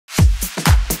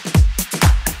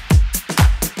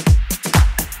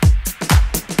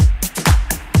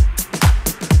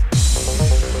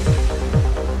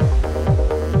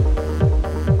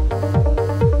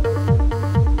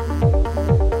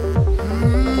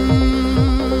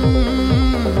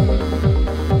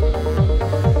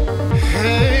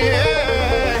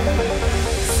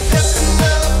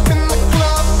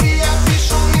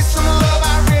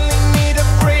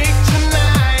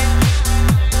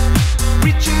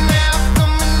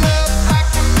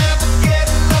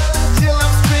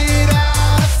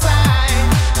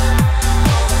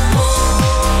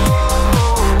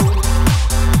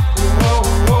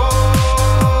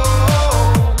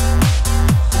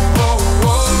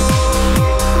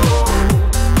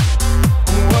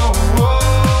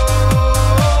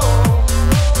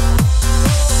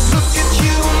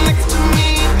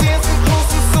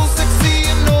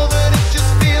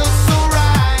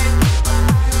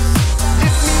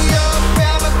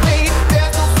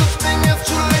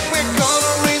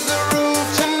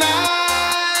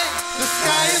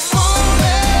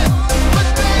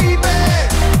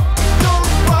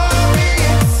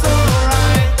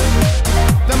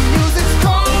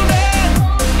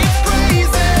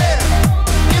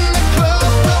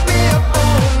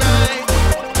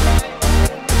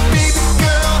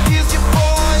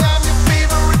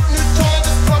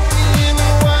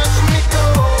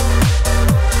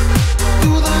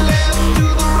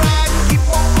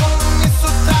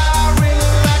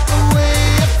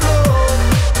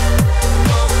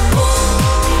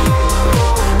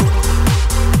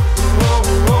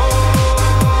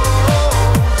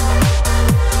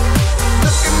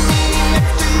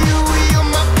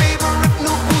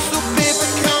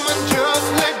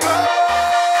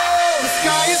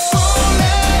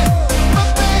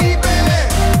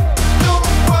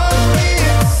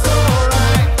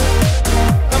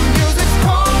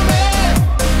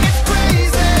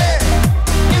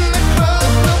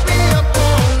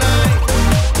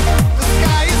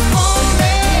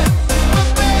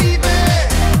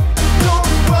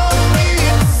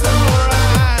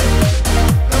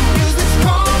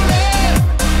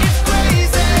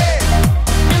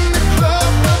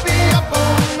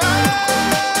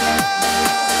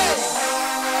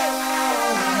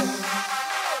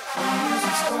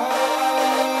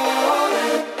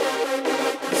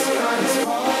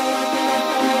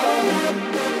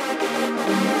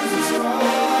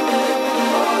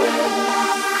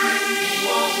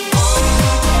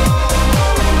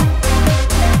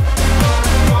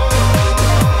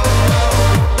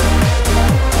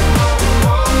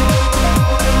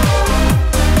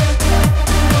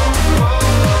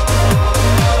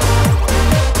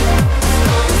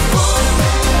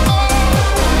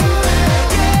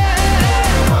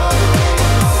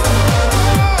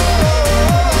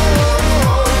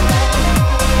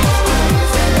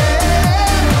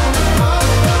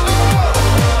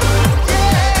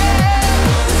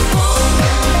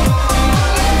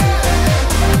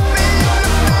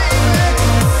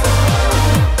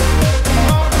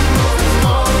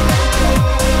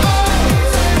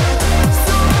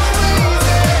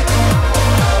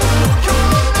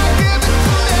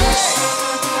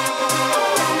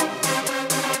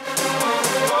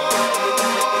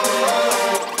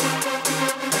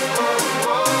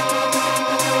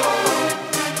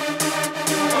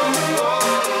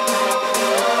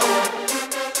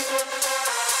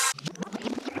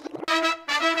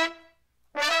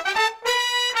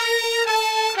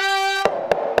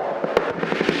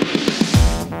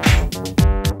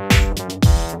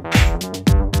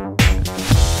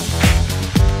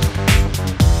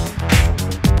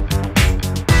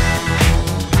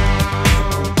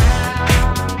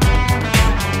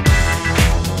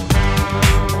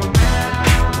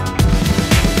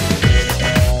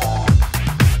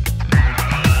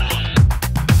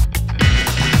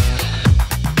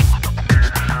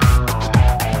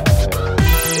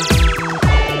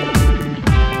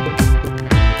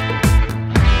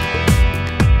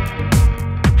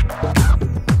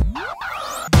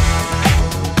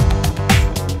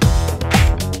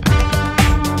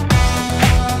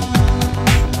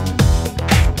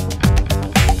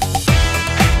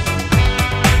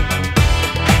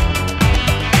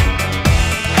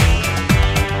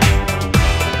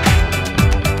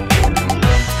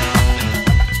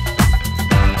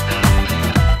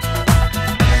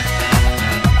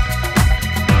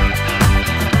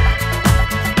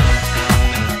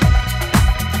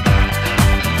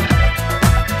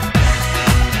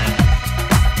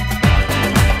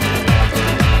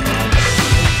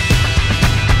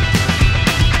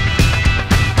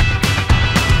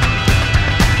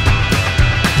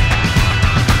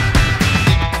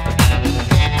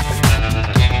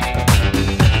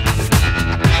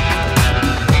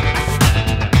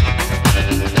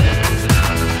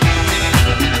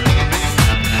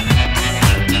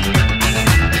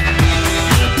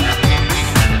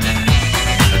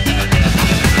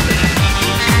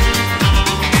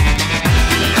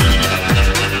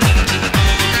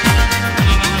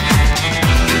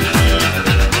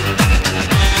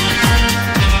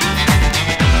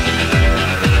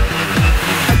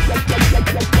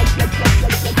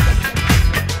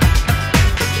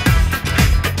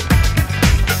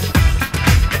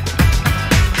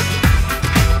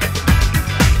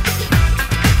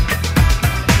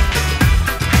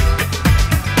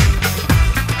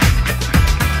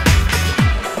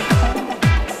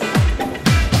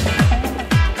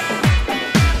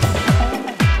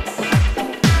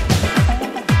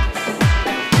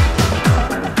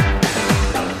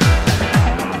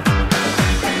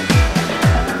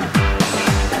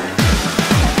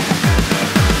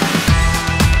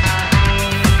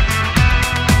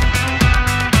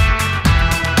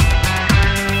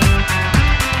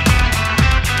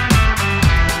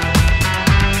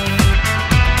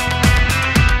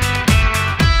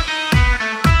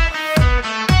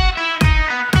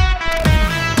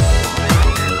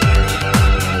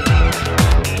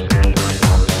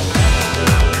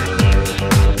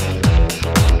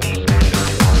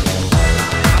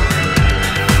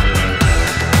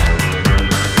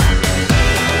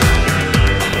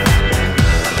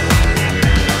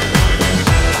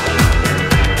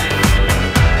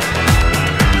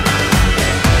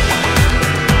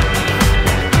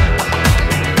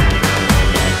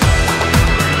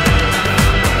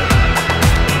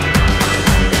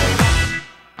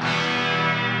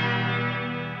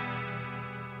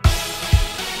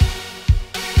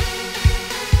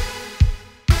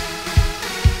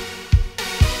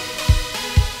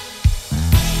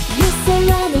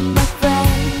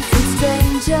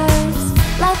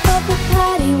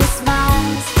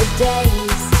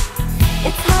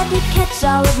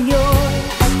all of your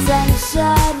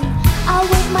attention. I'll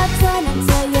wait my turn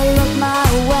until you look my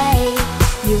way.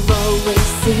 You've always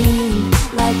seemed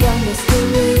like a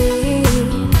mystery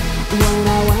when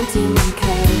I want to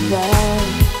uncover.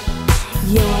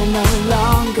 You're no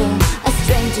longer a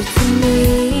stranger to me.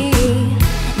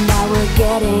 Now we're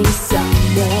getting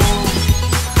somewhere.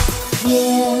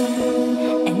 Here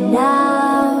and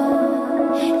now,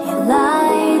 you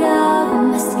light up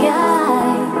my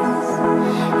skies.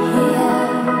 Here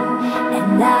and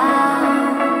now,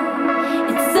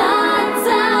 it's our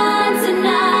time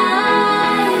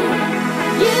tonight.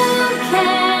 You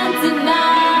can't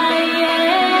deny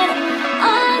it.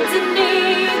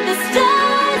 Underneath the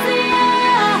stars,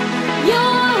 yeah,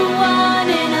 you're one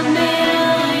in a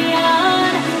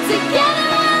million. Together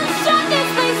we'll shut this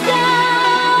place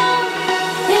down.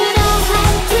 And I'll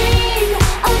have a dream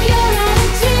of your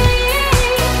energy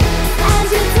as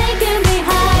you're taking me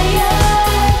higher.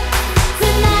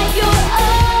 Tonight you're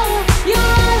all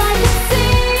I can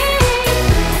see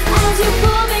as you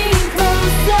pull me in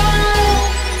closer.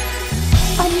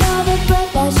 Another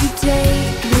breath as you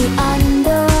take me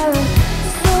under,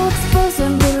 so exposed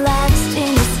and relaxed in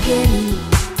your skin.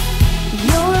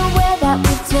 You're aware that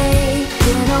we've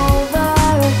taken over.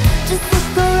 Just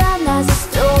look around as the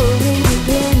story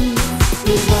begins.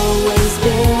 You've always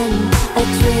been a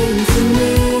dream to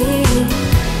me.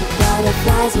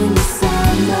 Butterflies in the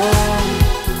summer.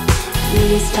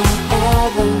 Please don't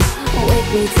ever wake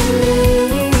me to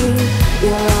leave.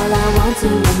 You're all I want to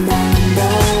remember.